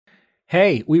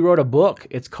Hey, we wrote a book.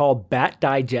 It's called Bat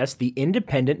Digest, the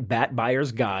Independent Bat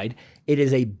Buyer's Guide. It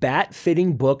is a bat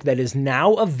fitting book that is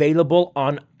now available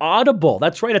on Audible.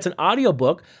 That's right, it's an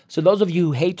audiobook. So those of you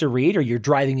who hate to read or you're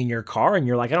driving in your car and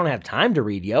you're like, I don't have time to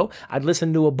read, I'd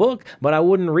listen to a book, but I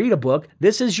wouldn't read a book.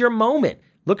 This is your moment.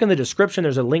 Look in the description.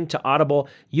 There's a link to Audible.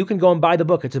 You can go and buy the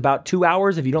book. It's about 2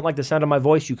 hours. If you don't like the sound of my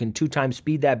voice, you can 2x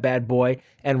speed that bad boy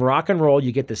and rock and roll.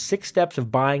 You get the 6 steps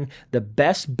of buying the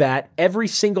best bat every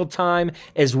single time,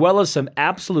 as well as some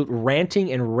absolute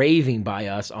ranting and raving by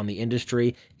us on the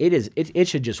industry. It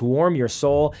should just warm your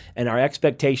soul, and our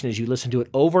expectation is you listen to it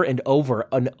over and over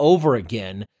and over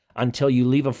again until you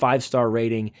leave a 5-star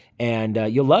rating, and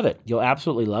you'll love it. You'll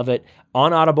absolutely love it.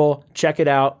 On Audible, check it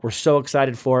out. We're so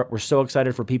excited for it. We're so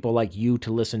excited for people like you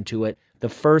to listen to it. The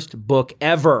first book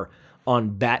ever on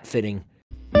bat fitting.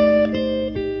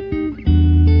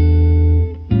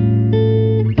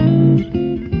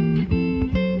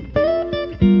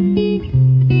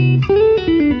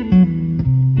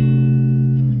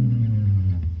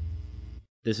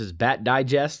 This is Bat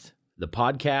Digest, the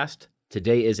podcast.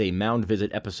 Today is a Mound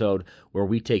Visit episode where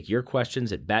we take your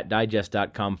questions at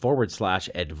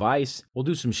batdigest.com/advice. We'll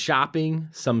do some shopping,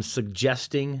 some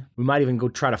suggesting. We might even go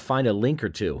try to find a link or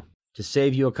two to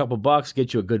save you a couple bucks,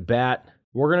 get you a good bat.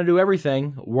 We're going to do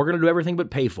everything. We're going to do everything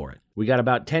but pay for it. We got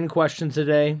about 10 questions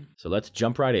today, so let's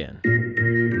jump right in.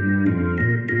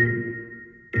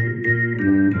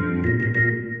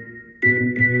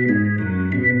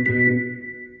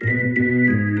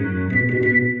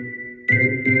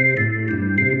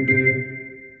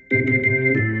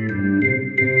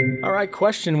 All right,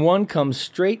 question 1 comes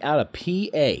straight out of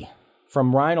PA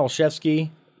from Ryan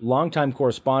Olszewski, longtime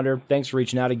correspondent. Thanks for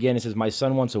reaching out again. He says, my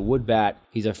son wants a wood bat.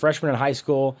 He's a freshman in high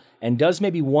school and does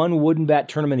maybe one wooden bat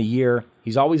tournament a year.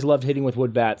 He's always loved hitting with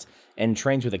wood bats and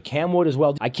trains with a camwood as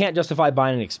well. I can't justify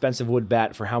buying an expensive wood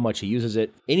bat for how much he uses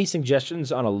it. Any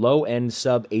suggestions on a low-end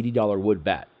sub $80 wood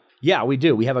bat? Yeah, we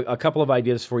do. We have a couple of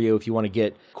ideas for you if you want to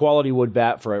get quality wood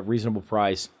bat for a reasonable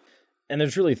price. And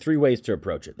there's really 3 ways to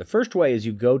approach it. The first way is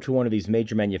you go to one of these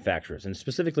major manufacturers, and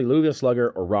specifically Louisville Slugger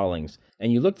or Rawlings,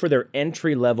 and you look for their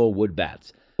entry-level wood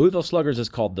bats. Louisville Sluggers is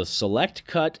called the Select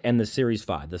Cut and the Series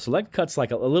 5. The Select Cut's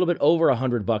like a little bit over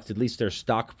 $100, at least their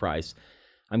stock price.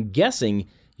 I'm guessing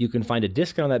you can find a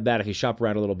discount on that bat if you shop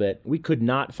around a little bit. We could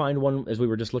not find one as we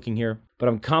were just looking here, but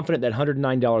I'm confident that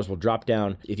 $109 will drop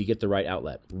down if you get the right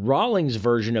outlet. Rawlings'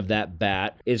 version of that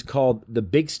bat is called the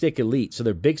Big Stick Elite. So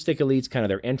their Big Stick Elite's kind of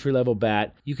their entry-level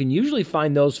bat. You can usually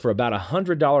find those for about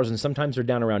 $100, and sometimes they're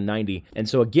down around $90. And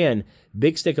so again,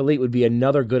 Big Stick Elite would be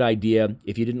another good idea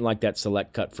if you didn't like that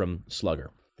Select Cut from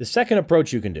Slugger. The second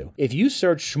approach you can do, if you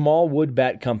search small wood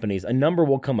bat companies, a number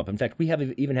will come up. In fact, we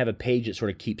even have a page that sort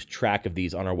of keeps track of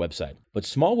these on our website. But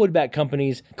small wood bat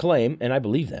companies claim, and I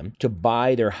believe them, to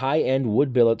buy their high-end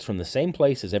wood billets from the same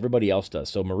place as everybody else does.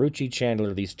 So Marucci,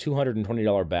 Chandler, these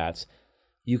 $220 bats.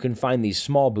 You can find these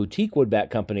small boutique wood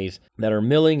bat companies that are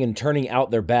milling and turning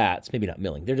out their bats. Maybe not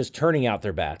milling, they're just turning out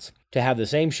their bats to have the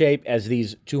same shape as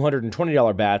these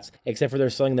 $220 bats, except for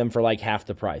they're selling them for like half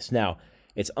the price. Now,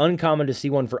 it's uncommon to see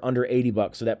one for under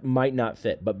 $80, so that might not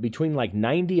fit. But between like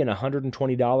 $90 and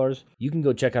 $120, you can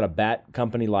go check out a bat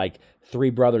company like Three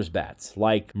Brothers Bats,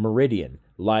 like Meridian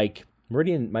might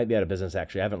be out of business,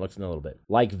 actually. I haven't looked in a little bit.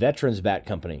 Like Veterans Bat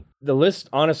Company. The list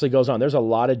honestly goes on. There's a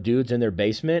lot of dudes in their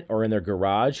basement or in their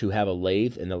garage who have a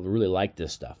lathe and they'll really like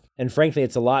this stuff. And frankly,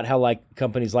 it's a lot how like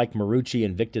companies like Marucci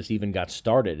and Victus even got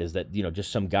started, is that,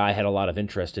 just some guy had a lot of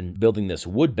interest in building this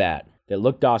wood bat that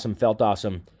looked awesome, felt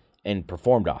awesome, and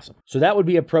performed awesome. So that would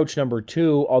be approach number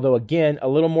 2, although again, a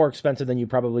little more expensive than you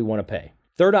probably want to pay.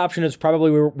 Third option is probably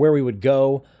where we would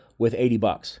go with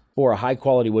 $80 for a high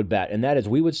quality wood bat, and that is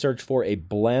we would search for a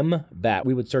Blem bat.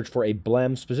 We would search for a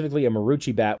Blem, specifically a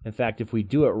Marucci bat. In fact, if we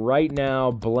do it right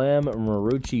now, Blem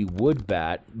Marucci wood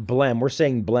bat, Blem, we're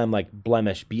saying Blem like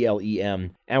blemish,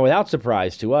 B-L-E-M, and without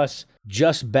surprise to us,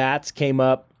 Just Bats came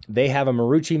up. They have a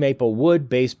Marucci maple wood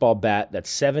baseball bat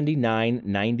that's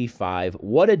 $79.95.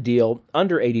 What a deal,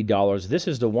 under $80. This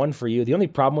is the one for you. The only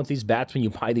problem with these bats when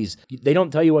you buy these, they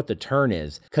don't tell you what the turn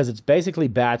is, because it's basically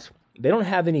bats. They don't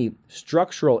have any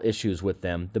structural issues with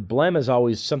them. The Blem is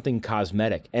always something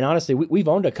cosmetic. And honestly, we've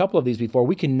owned a couple of these before.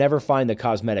 We can never find the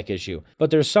cosmetic issue.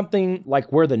 But there's something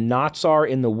like where the knots are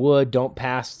in the wood don't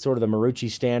pass sort of the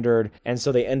Marucci standard. And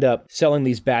so they end up selling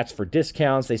these bats for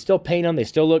discounts. They still paint them. They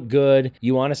still look good.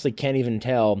 You honestly can't even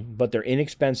tell. But they're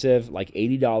inexpensive, like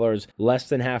 $80, less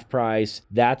than half price.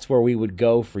 That's where we would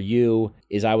go for you,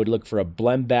 is I would look for a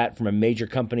Blem bat from a major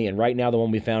company. And right now, the one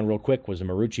we found real quick was a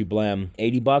Marucci Blem.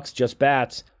 $80, Just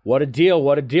Bats. What a deal.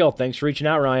 What a deal. Thanks for reaching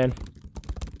out, Ryan.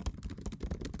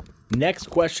 Next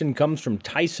question comes from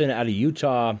Tyson out of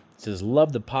Utah. It says,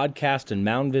 love the podcast and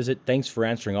mound visit. Thanks for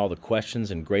answering all the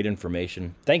questions and great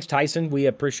information. Thanks, Tyson. We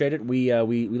appreciate it. We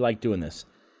like doing this,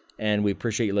 and we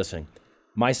appreciate you listening.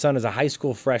 My son is a high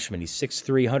school freshman. He's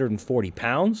 6'3", 140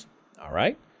 pounds. All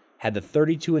right. Had the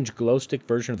 32-inch glow stick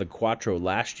version of the Quattro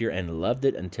last year and loved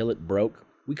it until it broke.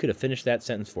 We could have finished that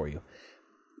sentence for you.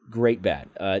 Great bat.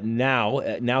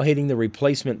 Now hitting the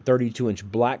replacement 32-inch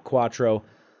black Quattro.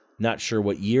 Not sure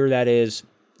what year that is.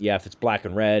 Yeah, if it's black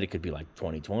and red, it could be like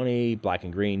 2020, black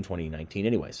and green, 2019.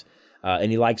 Anyways,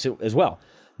 and he likes it as well.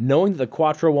 Knowing that the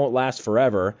Quattro won't last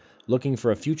forever, looking for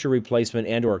a future replacement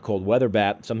and or a cold weather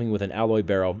bat, something with an alloy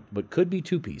barrel, but could be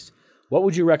two-piece. What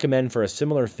would you recommend for a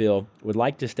similar feel? Would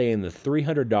like to stay in the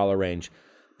 $300 range,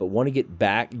 but want to get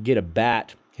a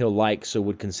bat he'll like, so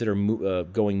would consider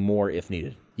going more if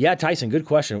needed. Yeah, Tyson, good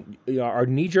question. Our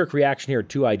knee-jerk reaction here,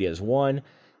 two ideas. One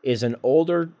is an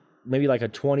older, maybe like a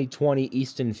 2020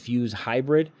 Easton Fuse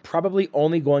hybrid. Probably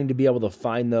only going to be able to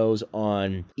find those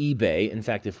on eBay. In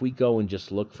fact, if we go and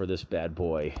just look for this bad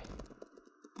boy.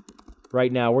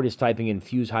 Right now, we're just typing in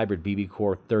Fuse Hybrid BB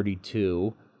Core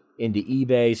 32 into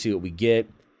eBay, see what we get.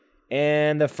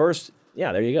 And the first,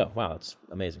 yeah, there you go. Wow, that's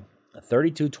amazing. A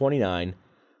 3229,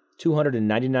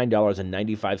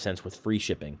 $299.95 with free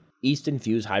shipping. Easton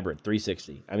Fuse Hybrid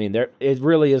 360. I mean, it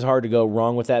really is hard to go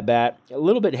wrong with that bat. A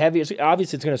little bit heavy.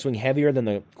 Obviously, it's going to swing heavier than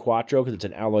the Quattro because it's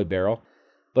an alloy barrel.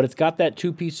 But it's got that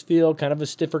two-piece feel, kind of a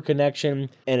stiffer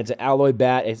connection, and it's an alloy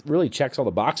bat. It really checks all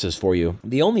the boxes for you.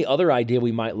 The only other idea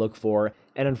we might look for,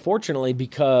 and unfortunately,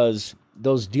 because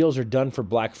those deals are done for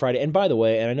Black Friday, and by the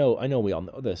way, and I know we all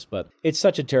know this, but it's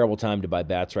such a terrible time to buy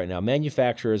bats right now.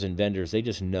 Manufacturers and vendors, they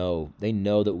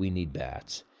know that we need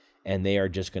bats, and they are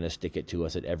just going to stick it to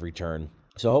us at every turn.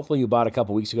 So hopefully you bought a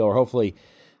couple weeks ago, or hopefully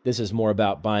this is more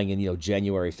about buying in,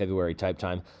 January, February type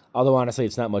time. Although honestly,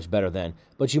 it's not much better then.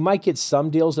 But you might get some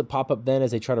deals that pop up then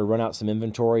as they try to run out some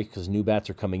inventory because new bats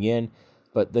are coming in.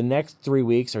 But the next 3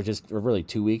 weeks or really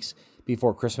 2 weeks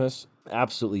before Christmas,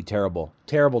 absolutely terrible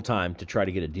time to try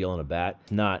to get a deal on a bat.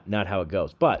 Not how it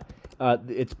goes. But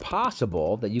it's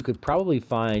possible that you could probably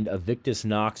find a Victus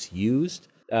Nox used.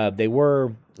 They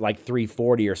were like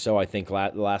 $340 or so, I think,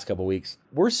 the last couple weeks.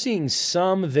 We're seeing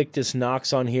some Victus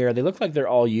Nox on here. They look like they're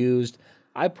all used.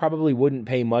 I probably wouldn't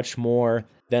pay much more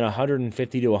than $150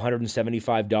 to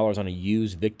 $175 on a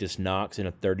used Victus Nox in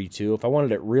a 32. If I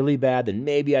wanted it really bad, then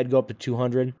maybe I'd go up to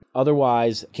 $200.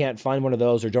 Otherwise, can't find one of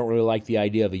those or don't really like the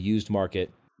idea of a used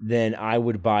market, then I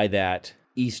would buy that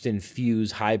Easton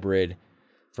Fuse hybrid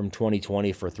from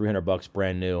 2020 for $300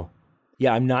 brand new.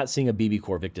 Yeah, I'm not seeing a BB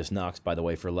Core Victus Nox, by the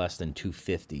way, for less than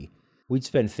 $250. We'd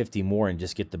spend $50 more and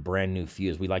just get the brand new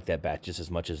Fuse. We like that bat just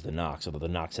as much as the Nox, although the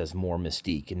Nox has more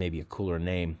mystique and maybe a cooler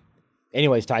name.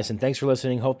 Anyways, Tyson, thanks for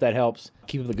listening. Hope that helps.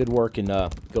 Keep up the good work and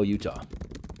go Utah.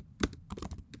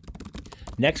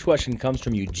 Next question comes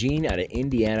from Eugene out of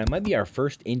Indiana. It might be our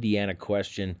first Indiana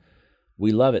question.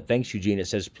 We love it. Thanks, Eugene. It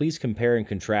says, please compare and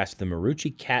contrast the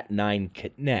Marucci Cat 9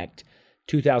 Connect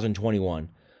 2021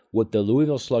 with the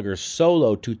Louisville Slugger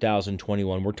Solo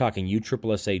 2021. We're talking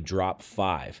USSSA Drop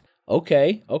 5.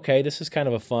 Okay, this is kind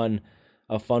of a fun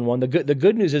one. The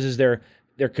good news is they're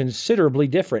considerably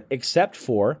different, except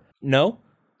for no,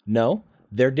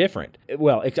 they're different.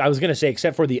 Well, I was going to say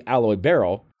except for the alloy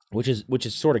barrel, which is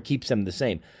sort of keeps them the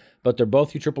same. But they're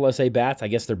both USSSA bats. I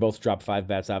guess they're both Drop 5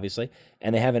 bats, obviously,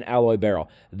 and they have an alloy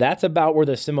barrel. That's about where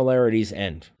the similarities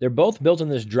end. They're both built in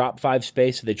this Drop 5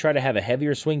 space, so they try to have a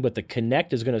heavier swing, but the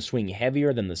Connect is going to swing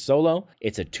heavier than the Solo.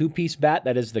 It's a two-piece bat.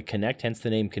 That is the Connect, hence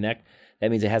the name Connect. That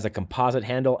means it has a composite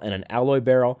handle and an alloy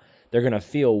barrel. They're going to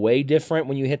feel way different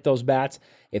when you hit those bats.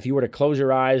 If you were to close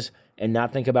your eyes and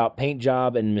not think about paint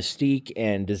job and mystique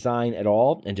and design at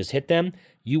all and just hit them,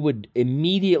 you would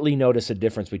immediately notice a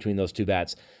difference between those two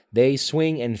bats. They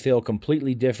swing and feel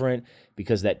completely different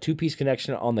because that two-piece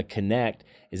connection on the Connect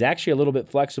is actually a little bit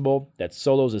flexible. That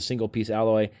Solo is a single-piece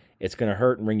alloy. It's going to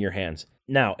hurt and wring your hands.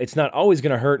 Now, it's not always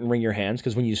going to hurt and wring your hands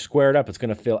because when you square it up, it's going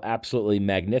to feel absolutely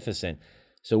magnificent.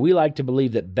 So we like to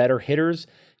believe that better hitters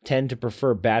tend to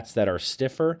prefer bats that are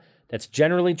stiffer. That's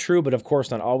generally true, but of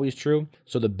course not always true.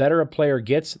 So the better a player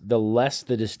gets, the less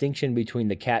the distinction between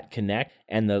the Cat Connect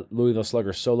and the Louisville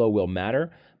Slugger Solo will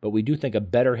matter. But we do think a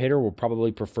better hitter will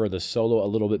probably prefer the Solo a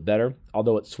little bit better,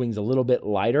 although it swings a little bit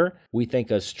lighter. We think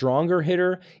a stronger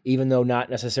hitter, even though not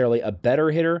necessarily a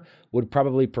better hitter, would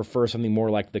probably prefer something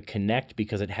more like the Connect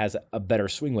because it has a better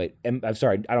swing weight. I'm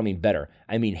sorry, I don't mean better.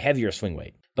 I mean heavier swing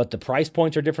weight. But the price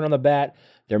points are different on the bat.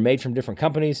 They're made from different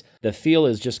companies. The feel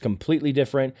is just completely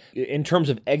different. In terms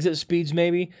of exit speeds,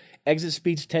 maybe, exit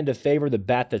speeds tend to favor the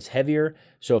bat that's heavier.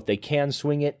 So if they can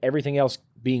swing it, everything else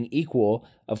being equal,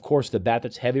 of course, the bat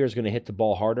that's heavier is going to hit the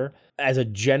ball harder. As a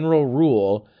general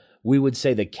rule, we would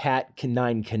say the Cat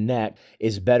 9 Connect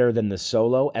is better than the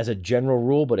Solo as a general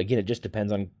rule, but again, it just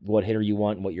depends on what hitter you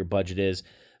want and what your budget is.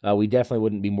 We definitely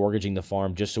wouldn't be mortgaging the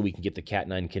farm just so we can get the Cat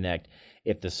 9 Connect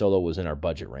if the Solo was in our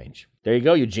budget range. There you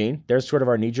go, Eugene. There's sort of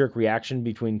our knee-jerk reaction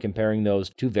between comparing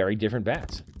those two very different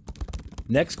bats.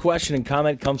 Next question and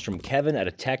comment comes from Kevin out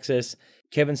of Texas.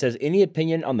 Kevin says, any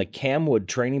opinion on the Camwood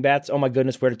training bats? Oh my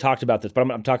goodness, we already talked about this, but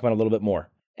I'm talking about it a little bit more.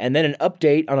 And then an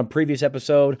update on a previous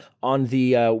episode on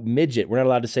the midget. We're not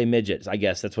allowed to say midgets, I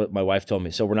guess. That's what my wife told me.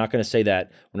 So we're not going to say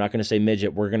that. We're not going to say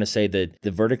midget. We're going to say the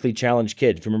vertically challenged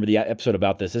kid. If you remember the episode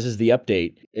about this, this is the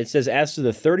update. It says, as to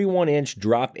the 31-inch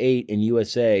drop 8 in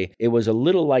USA, it was a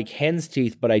little like hen's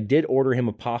teeth, but I did order him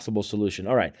a possible solution.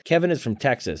 All right. Kevin is from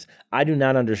Texas. I do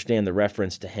not understand the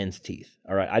reference to hen's teeth.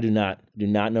 All right. I do not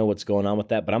know what's going on with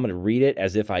that, but I'm going to read it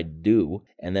as if I do,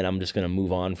 and then I'm just going to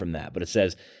move on from that. But it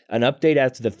says, an update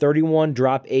as to the 31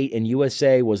 drop 8 in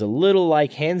USA was a little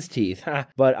like hen's teeth,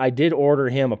 but I did order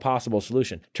him a possible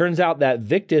solution. Turns out that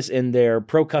Victus in their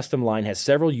Pro Custom line has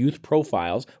several youth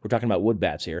profiles. We're talking about wood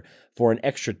bats here. For an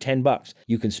extra $10.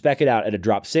 You can spec it out at a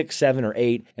drop 6, 7, or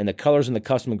 8, and the colors in the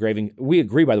custom engraving. We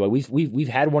agree, by the way. We've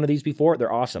had one of these before.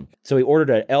 They're awesome. So he ordered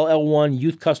an LL1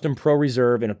 Youth Custom Pro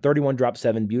Reserve in a 31 drop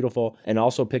 7, beautiful, and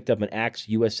also picked up an Axe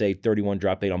USA 31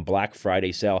 drop 8 on Black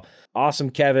Friday sale. Awesome,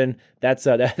 Kevin. That's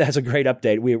a great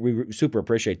update. We super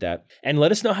appreciate that. And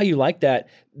let us know how you like that,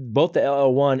 both the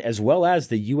LL1 as well as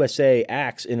the USA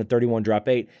Axe in a 31 drop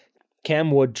 8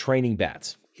 Camwood training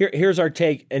bats. Here's our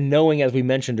take, and knowing, as we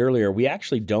mentioned earlier, we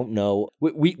actually don't know.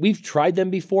 We've tried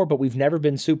them before, but we've never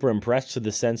been super impressed to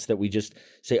the sense that we just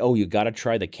say, oh, you got to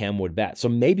try the Camwood bat. So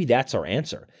maybe that's our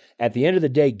answer. At the end of the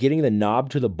day, getting the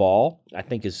knob to the ball, I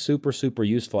think, is super, super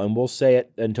useful, and we'll say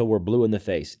it until we're blue in the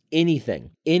face. Anything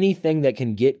that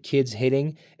can get kids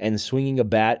hitting and swinging a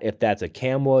bat, if that's a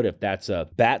Camwood, if that's a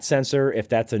bat sensor, if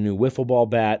that's a new wiffle ball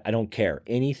bat, I don't care.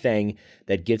 Anything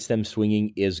that gets them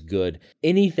swinging is good.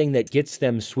 Anything that gets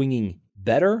them swinging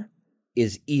better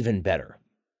is even better.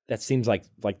 That seems like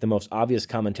the most obvious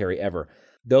commentary ever.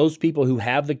 Those people who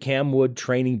have the Camwood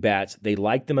training bats, they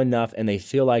like them enough and they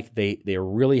feel like they're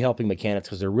really helping mechanics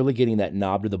because they're really getting that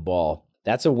knob to the ball.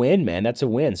 That's a win, man. That's a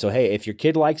win. So, hey, if your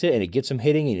kid likes it and it gets him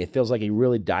hitting and it feels like he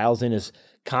really dials in his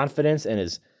confidence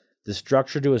and the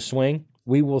structure to his swing,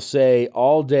 we will say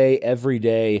all day, every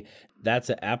day, that's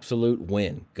an absolute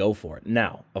win. Go for it.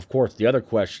 Now, of course, the other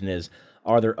question is,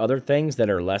 are there other things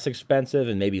that are less expensive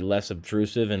and maybe less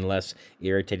obtrusive and less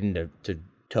irritating to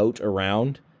tote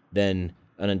around than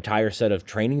an entire set of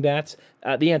training bats?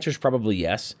 The answer is probably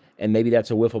yes. And maybe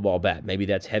that's a wiffle ball bat. Maybe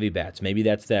that's heavy bats. Maybe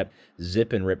that's that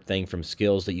zip and rip thing from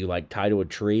Skills that you like tie to a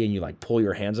tree and you like pull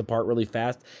your hands apart really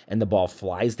fast and the ball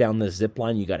flies down the zip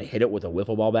line. You got to hit it with a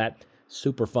wiffle ball bat.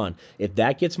 Super fun. If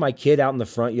that gets my kid out in the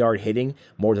front yard hitting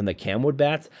more than the Camwood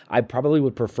bats, I probably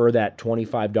would prefer that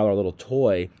 $25 little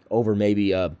toy over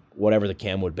maybe whatever the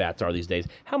Camwood bats are these days.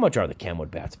 How much are the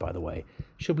Camwood bats, by the way?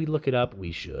 Should we look it up?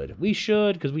 We should. We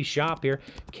should, because we shop here.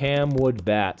 Camwood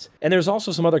bats. And there's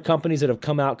also some other companies that have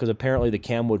come out because apparently the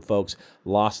Camwood folks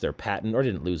lost their patent or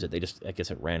didn't lose it. They just, I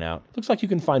guess it ran out. Looks like you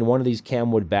can find one of these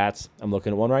Camwood bats. I'm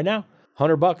looking at one right now.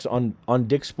 $100 on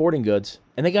Dick's Sporting Goods.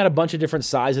 And they got a bunch of different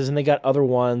sizes and they got other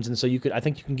ones. And so I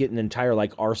think you can get an entire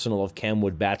like arsenal of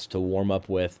Camwood bats to warm up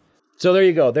with. So there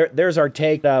you go. There's our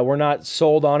take. We're not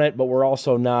sold on it, but we're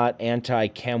also not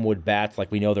anti-Camwood bats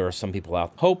like we know there are some people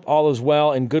out. Hope all is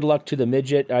well, and good luck to the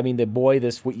midget. I mean, the boy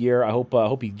this year. I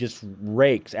hope he just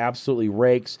rakes, absolutely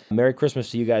rakes. Merry Christmas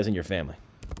to you guys and your family.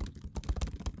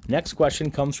 Next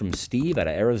question comes from Steve out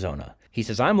of Arizona. He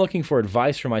says, I'm looking for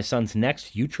advice for my son's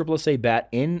next USSSA bat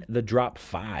in the drop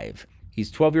 5. He's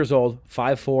 12 years old,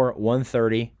 5'4",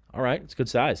 130. All right, it's good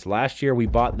size. Last year we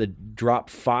bought the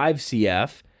drop 5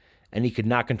 CF, and he could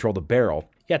not control the barrel.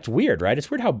 Yeah, it's weird, right?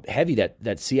 It's weird how heavy that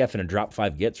CF in a drop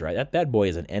 5 gets, right? That bad boy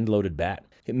is an end-loaded bat.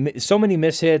 So many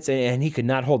mishits, and he could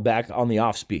not hold back on the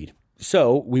off-speed.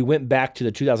 So we went back to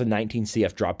the 2019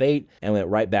 CF drop 8 and went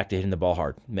right back to hitting the ball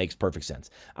hard. Makes perfect sense.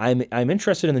 I'm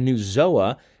interested in the new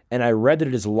Zoa, and I read that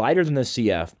it is lighter than the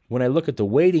CF. When I look at the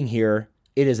weighting here,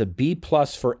 it is a B+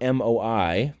 for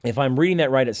MOI. If I'm reading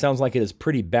that right, it sounds like it is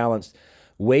pretty balanced,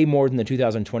 way more than the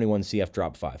 2021 CF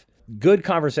drop 5. Good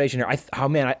conversation here.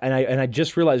 I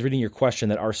just realized reading your question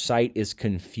that our site is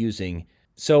confusing.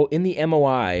 So in the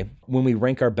MOI, when we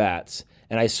rank our bats,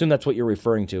 and I assume that's what you're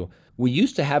referring to, we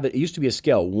used to have it used to be a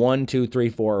scale 1, 2, 3,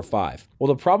 4, or 5. Well,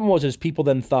 the problem was people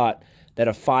then thought that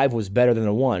a 5 was better than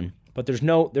a 1, but there's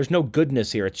no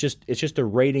goodness here. It's just a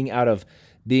rating out of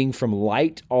being from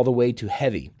light all the way to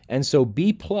heavy. And so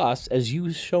B plus, as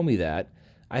you show me that,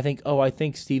 I think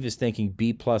Steve is thinking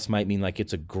B plus might mean like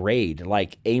it's a grade,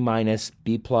 like A minus,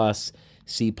 B plus,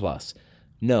 C plus.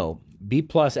 No, B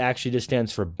plus actually just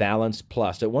stands for balanced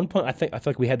plus. At one point, I feel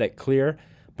like we had that clear,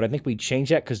 but I think we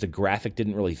changed that because the graphic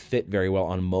didn't really fit very well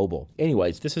on mobile.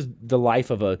 Anyways, this is the life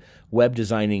of a web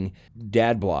designing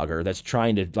dad blogger that's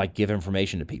trying to like give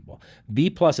information to people. B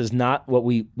plus is not what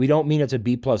we don't mean it's a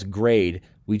B plus grade.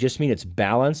 We just mean it's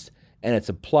balanced, and it's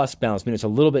a plus balance, meaning it's a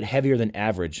little bit heavier than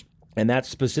average. And that's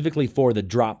specifically for the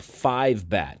drop 5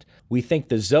 bat. We think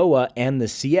the ZOA and the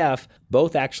CF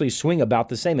both actually swing about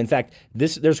the same. In fact,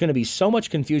 there's going to be so much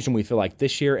confusion, we feel like,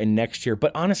 this year and next year.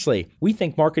 But honestly, we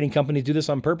think marketing companies do this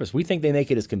on purpose. We think they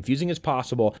make it as confusing as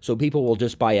possible so people will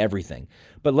just buy everything.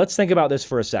 But let's think about this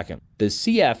for a second. The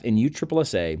CF in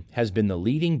USSSA has been the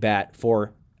leading bat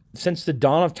since the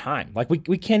dawn of time. Like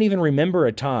we can't even remember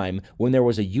a time when there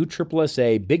was a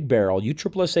USSSA big barrel,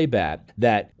 USSSA bat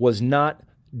that was not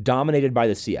dominated by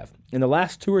the CF. In the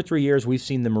last 2 or 3 years, we've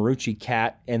seen the Marucci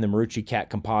Cat and the Marucci Cat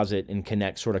Composite and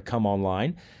Connect sort of come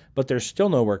online, but they're still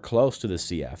nowhere close to the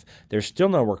CF. They're still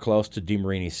nowhere close to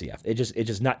DeMarini CF. It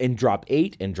just not in drop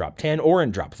 8, in drop 10, or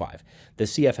in drop 5. The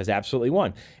CF has absolutely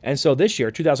won. And so this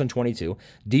year, 2022,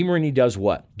 DeMarini does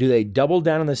what? Do they double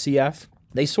down on the CF?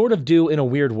 They sort of do in a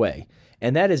weird way.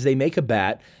 And that is they make a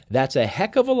bat that's a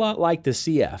heck of a lot like the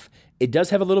CF. It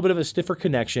does have a little bit of a stiffer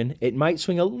connection. It might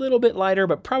swing a little bit lighter,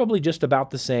 but probably just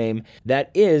about the same. That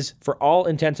is, for all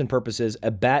intents and purposes, a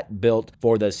bat built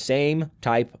for the same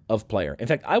type of player. In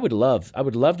fact, I would love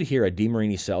to hear a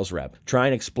DeMarini sales rep try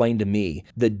and explain to me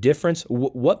the difference.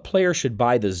 What player should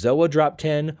buy the ZOA drop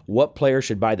 10? What player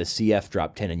should buy the CF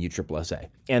drop 10 in USSSA?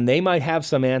 And they might have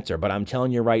some answer, but I'm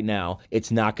telling you right now, it's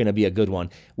not going to be a good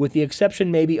one, with the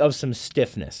exception maybe of some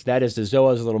stiffness. That is, the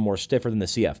ZOA is a little more stiffer than the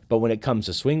CF. But when it comes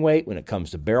to swing weight, when it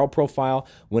comes to barrel profile,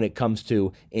 when it comes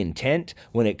to intent,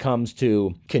 when it comes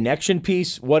to connection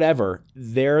piece, whatever,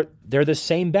 they're the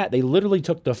same bat. They literally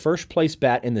took the first place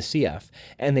bat in the CF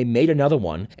and they made another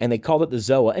one and they called it the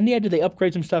ZOA. And yeah, did they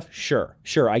upgrade some stuff? Sure.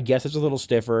 I guess it's a little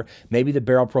stiffer. Maybe the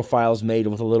barrel profile is made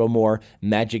with a little more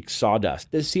magic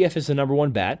sawdust. The CF is the number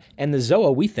 1 bat, and the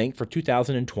ZOA, we think, for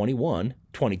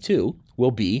 2021-22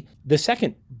 will be the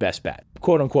second best bat,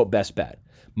 quote unquote best bat.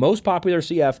 Most popular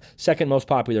CF, second most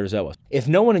popular ZOA. If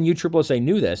no one in USSSA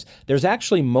knew this, there's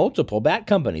actually multiple bat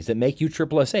companies that make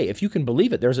USSSA. If you can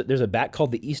believe it, there's a bat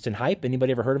called the Easton Hype.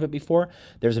 Anybody ever heard of it before?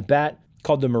 There's a bat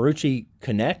called the Marucci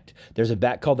Connect. There's a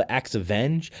bat called the Axe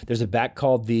Avenge. There's a bat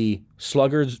called the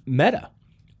Sluggers Meta.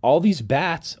 All these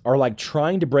bats are like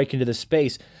trying to break into the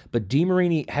space, but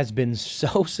DeMarini has been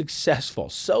so successful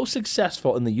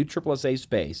in the USSSA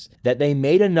space that they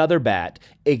made another bat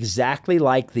exactly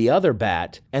like the other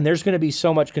bat, and there's going to be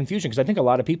so much confusion because I think a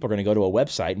lot of people are going to go to a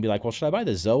website and be like, well, should I buy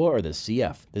the ZOA or the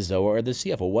CF? The ZOA or the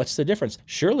CF? Well, what's the difference?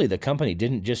 Surely the company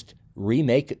didn't just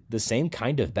remake the same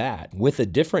kind of bat with a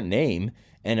different name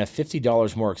and a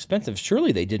 $50 more expensive.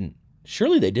 Surely they didn't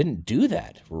do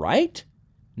that, right?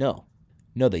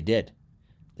 No, they did.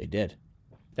 They did.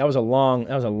 That was a long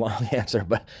answer,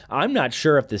 but I'm not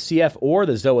sure if the CF or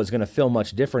the ZOA is going to feel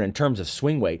much different in terms of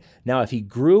swing weight. Now, if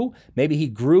maybe he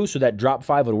grew so that drop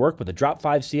 5 would work, but the drop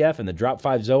 5 CF and the drop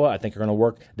 5 ZOA, I think are going to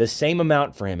work the same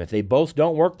amount for him. If they both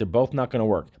don't work, they're both not going to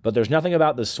work. But there's nothing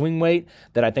about the swing weight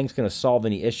that I think is going to solve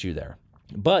any issue there.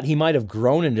 But he might have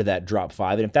grown into that drop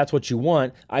 5, and if that's what you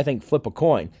want, I think flip a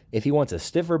coin. If he wants a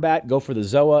stiffer bat, go for the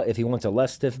ZOA. If he wants a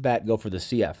less stiff bat, go for the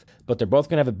CF. But they're both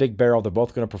going to have a big barrel. They're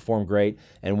both going to perform great,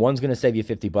 and one's going to save you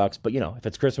 $50. But, if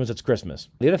it's Christmas, it's Christmas.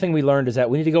 The other thing we learned is that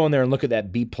we need to go in there and look at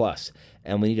that B+,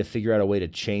 and we need to figure out a way to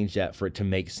change that for it to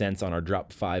make sense on our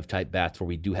drop 5 type bats where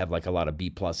we do have like a lot of B+,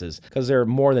 because they're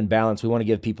more than balanced. We want to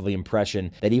give people the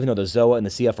impression that even though the ZOA and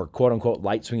the CF are quote-unquote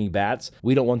light swinging bats,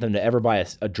 we don't want them to ever buy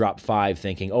a drop 5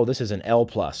 thinking, oh, this is an L+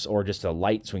 or just a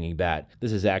light swinging bat.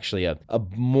 This is actually a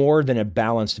more than a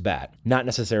balanced bat, not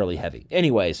necessarily heavy.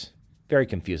 Anyways, very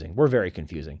confusing. We're very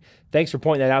confusing. Thanks for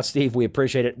pointing that out, Steve. We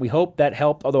appreciate it. We hope that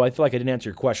helped, although I feel like I didn't answer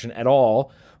your question at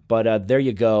all. But there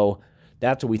you go.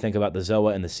 That's what we think about the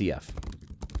ZOA and the CF.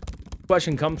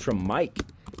 Question comes from Mike.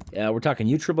 We're talking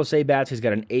USSSA bats. He's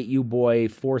got an 8U Boy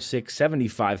 4.6,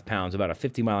 75 pounds, about a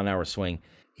 50-mile-an-hour swing.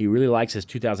 He really likes his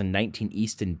 2019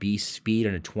 Easton Beast speed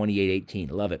and a 28.18.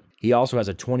 Love it. He also has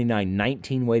a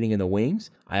 29.19 waiting in the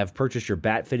wings. I have purchased your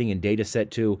bat fitting and data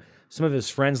set too. Some of his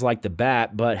friends like the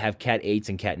bat, but have Cat 8s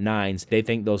and Cat 9s. They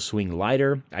think those swing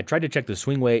lighter. I tried to check the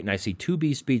swing weight, and I see 2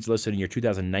 B speeds listed in your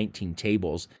 2019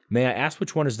 tables. May I ask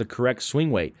which one is the correct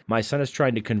swing weight? My son is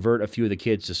trying to convert a few of the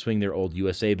kids to swing their old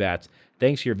USA bats.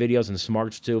 Thanks for your videos and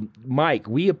smarts too. Mike,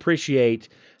 we appreciate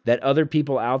that other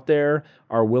people out there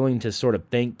are willing to sort of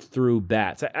think through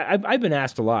bats. I've been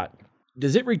asked a lot,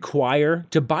 does it require,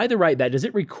 to buy the right bat, does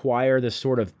it require this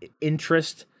sort of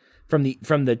interest from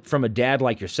a dad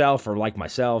like yourself or like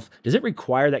myself? Does it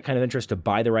require that kind of interest to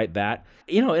buy the right bat?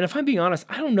 You know, and if I'm being honest,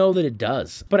 I don't know that it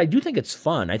does, but I do think it's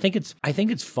fun. I think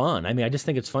it's fun. I mean, I just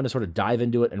think it's fun to sort of dive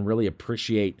into it and really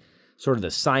appreciate sort of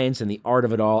the science and the art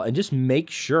of it all, and just make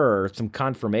sure some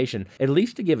confirmation, at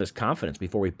least to give us confidence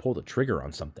before we pull the trigger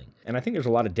on something. And I think there's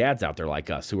a lot of dads out there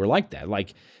like us who are like that.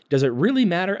 Like, does it really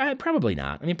matter? Probably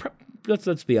not. I mean,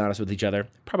 let's be honest with each other.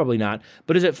 Probably not.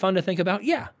 But is it fun to think about?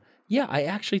 Yeah. Yeah, I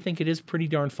actually think it is pretty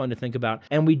darn fun to think about.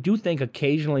 And we do think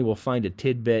occasionally we'll find a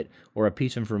tidbit or a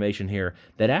piece of information here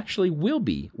that actually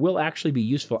will actually be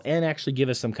useful and actually give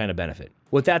us some kind of benefit.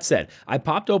 With that said, I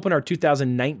popped open our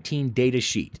 2019 data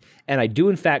sheet, and I do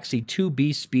in fact see two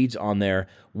B speeds on there,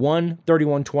 one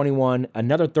 3121,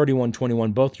 another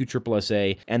 3121, both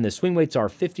USSSA, and the swing weights are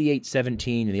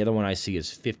 5817, and the other one I see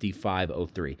is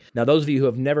 5503. Now, those of you who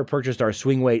have never purchased our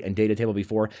swing weight and data table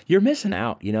before, you're missing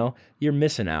out, you know? You're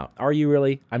missing out. Are you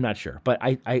really? I'm not sure, but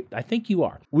I think you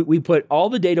are. We put all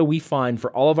the data we find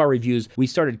for all of our reviews, we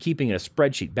started keeping in a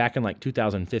spreadsheet back in like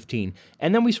 2015,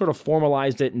 and then we sort of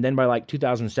formalized it, and then by like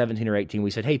 2017 or 18,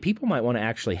 we said, hey, people might want to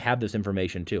actually have this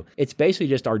information too. It's basically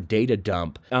just our data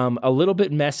dump. A little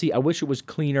bit messy. I wish it was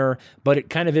cleaner, but it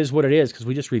kind of is what it is because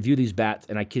we just review these bats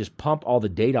and I just pump all the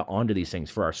data onto these things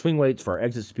for our swing weights, for our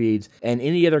exit speeds, and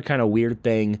any other kind of weird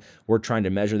thing we're trying to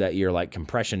measure that year, like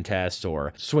compression tests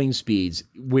or swing speeds,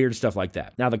 weird stuff like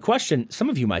that. Now, the question some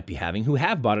of you might be having who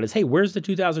have bought it is, hey, where's the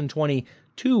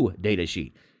 2022 data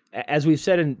sheet? As we've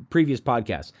said in previous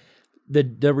podcasts,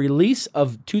 the release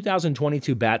of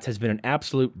 2022 bats has been an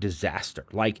absolute disaster.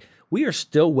 Like, we are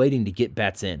still waiting to get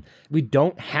bats in. We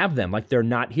don't have them, like they're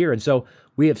not here. And so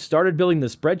we have started building the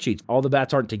spreadsheets. All the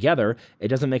bats aren't together. It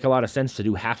doesn't make a lot of sense to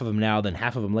do half of them now, then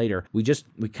half of them later. We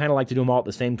kind of like to do them all at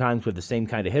the same times with the same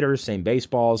kind of hitters, same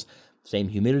baseballs, same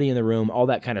humidity in the room, all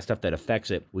that kind of stuff that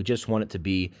affects it. We just want it to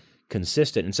be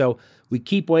consistent. And so we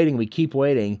keep waiting.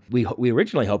 We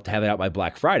originally hoped to have it out by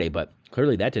Black Friday, but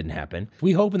clearly that didn't happen.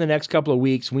 We hope in the next couple of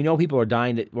weeks. We know people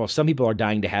are some people are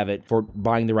dying to have it for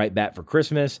buying the right bat for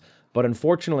Christmas. But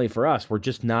unfortunately for us, we're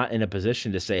just not in a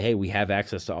position to say, hey, we have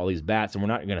access to all these bats, and we're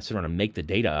not going to sit around and make the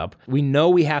data up. We know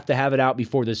we have to have it out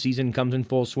before the season comes in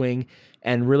full swing,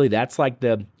 and really that's like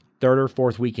the third or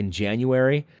fourth week in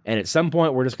January. And at some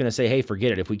point, we're just going to say, hey,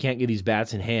 forget it. If we can't get these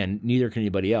bats in hand, neither can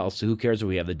anybody else, so who cares if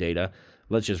we have the data?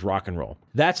 Let's just rock and roll.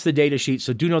 That's the data sheet,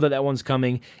 so do know that that one's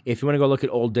coming. If you want to go look at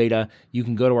old data, you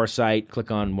can go to our site,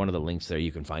 click on one of the links there,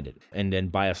 you can find it, and then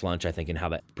buy us lunch, I think, and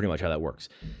pretty much how that works.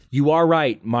 You are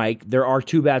right, Mike. There are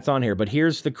two bats on here, but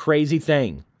here's the crazy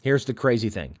thing.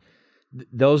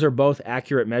 Those are both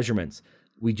accurate measurements.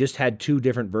 We just had two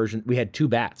different versions. We had two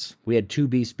bats. We had two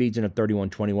B speeds and a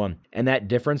 3121. And that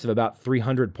difference of about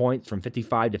 300 points from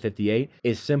 55 to 58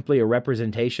 is simply a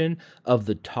representation of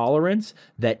the tolerance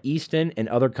that Easton and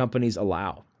other companies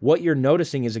allow. What you're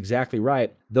noticing is exactly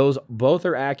right. Those both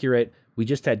are accurate. We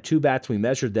just had two bats. We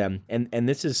measured them. And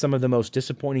this is some of the most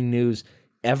disappointing news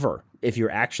ever if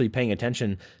you're actually paying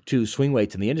attention to swing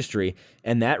weights in the industry.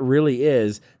 And that really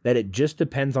is that it just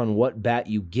depends on what bat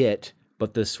you get,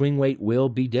 but the swing weight will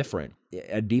be different.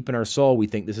 Deep in our soul, we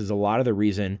think this is a lot of the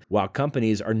reason why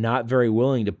companies are not very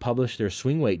willing to publish their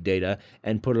swing weight data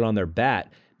and put it on their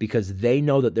bat, because they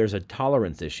know that there's a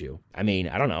tolerance issue. I mean,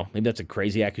 I don't know, maybe that's a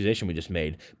crazy accusation we just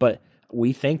made, but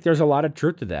we think there's a lot of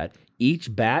truth to that.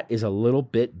 Each bat is a little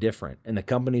bit different, and the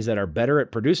companies that are better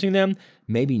at producing them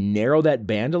maybe narrow that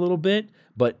band a little bit,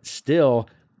 but still,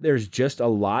 there's just a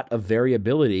lot of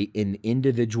variability in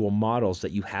individual models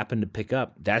that you happen to pick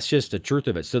up. That's just the truth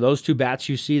of it. So those two bats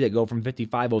you see that go from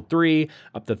 5503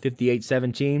 up to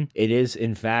 5817, it is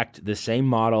in fact the same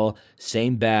model,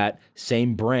 same bat,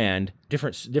 same brand,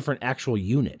 different actual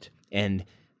unit. And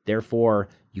therefore,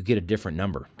 you get a different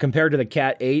number. Compared to the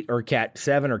Cat 8 or Cat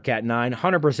 7 or Cat 9,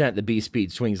 100% the B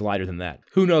speed swings lighter than that.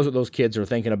 Who knows what those kids are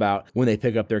thinking about when they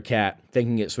pick up their Cat,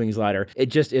 thinking it swings lighter. It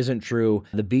just isn't true.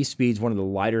 The B speed's one of the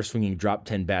lighter swinging drop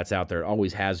 10 bats out there. It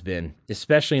always has been,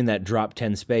 especially in that drop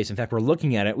 10 space. In fact, we're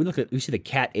looking at it. We see the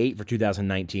Cat 8 for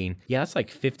 2019. Yeah, that's like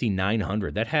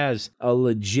 5,900. That has a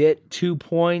legit 2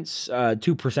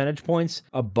 percentage points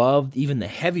above even the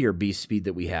heavier B speed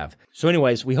that we have. So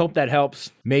anyways, we hope that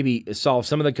helps maybe solve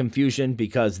some of the confusion,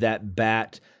 because that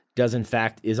bat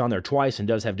is on there twice and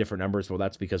does have different numbers. Well,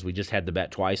 that's because we just had the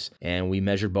bat twice and we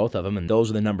measured both of them, and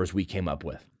those are the numbers we came up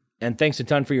with. And thanks a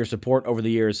ton for your support over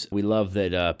the years. We love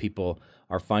that people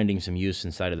are finding some use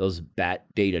inside of those bat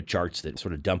data charts that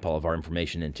sort of dump all of our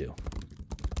information into.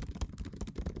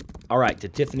 All right, to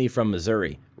Tiffany from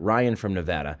Missouri, Ryan from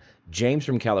Nevada, James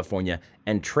from California,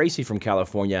 and Tracy from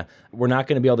California. We're not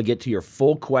going to be able to get to your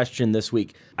full question this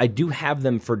week. I do have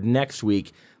them for next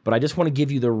week, but I just want to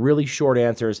give you the really short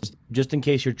answers just in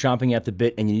case you're chomping at the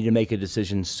bit and you need to make a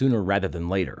decision sooner rather than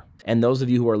later. And those of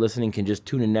you who are listening can just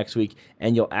tune in next week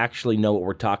and you'll actually know what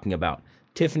we're talking about.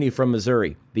 Tiffany from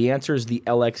Missouri, the answer is the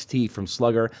LXT from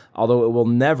Slugger, although it will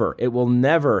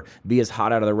never be as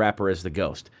hot out of the wrapper as the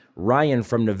Ghost. Ryan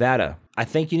from Nevada, I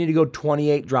think you need to go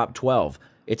 28, drop 12.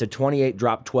 It's a 28,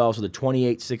 drop 12, so the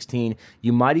 28-16.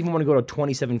 You might even want to go to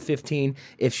 27-15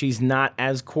 if she's not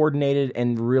as coordinated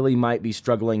and really might be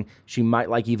struggling. She might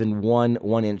like even one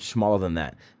inch smaller than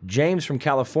that. James from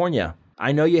California,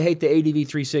 I know you hate the ADV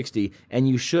 360, and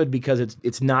you should because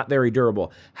it's not very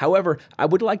durable. However, I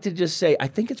would like to just say I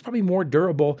think it's probably more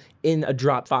durable in a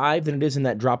drop 5 than it is in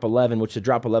that drop 11, which the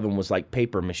drop 11 was like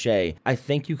paper mache. I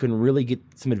think you can really get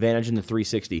some advantage in the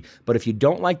 360. But if you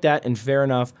don't like that, and fair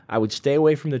enough, I would stay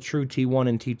away from the true T1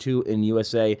 and T2 in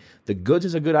USA. The goods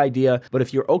is a good idea, but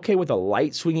if you're okay with a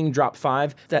light swinging drop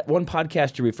 5, that one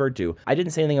podcast you referred to, I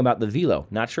didn't say anything about the Velo.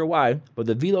 Not sure why, but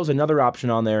the Velo's another option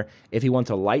on there. If he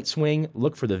wants a light swing,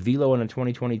 look for the Velo in a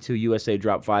 2022 USA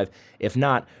drop 5. If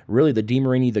not, really the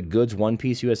DeMarini, the goods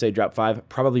one-piece USA drop 5,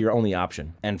 probably your only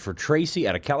option. And for Tracy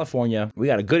out of California, we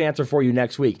got a good answer for you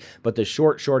next week, but the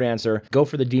short answer, go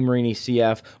for the DeMarini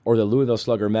CF or the Louisville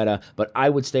Slugger Meta, but I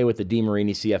would stay with the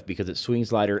DeMarini CF because it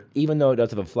swings lighter. Even though it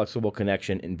does have a flexible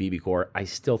connection in BB Core, I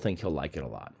still think he'll like it a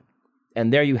lot.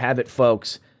 And there you have it,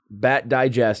 folks. Bat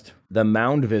Digest, the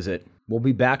mound visit. We'll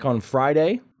be back on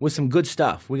Friday with some good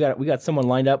stuff. We got someone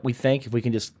lined up, we think. If we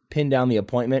can just pin down the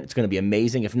appointment, it's going to be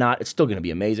amazing. If not, it's still going to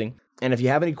be amazing. And if you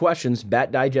have any questions,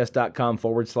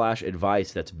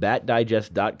 batdigest.com/advice. That's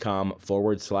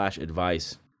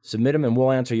batdigest.com/advice. Submit them and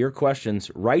we'll answer your questions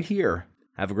right here.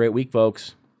 Have a great week,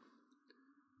 folks.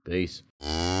 Peace.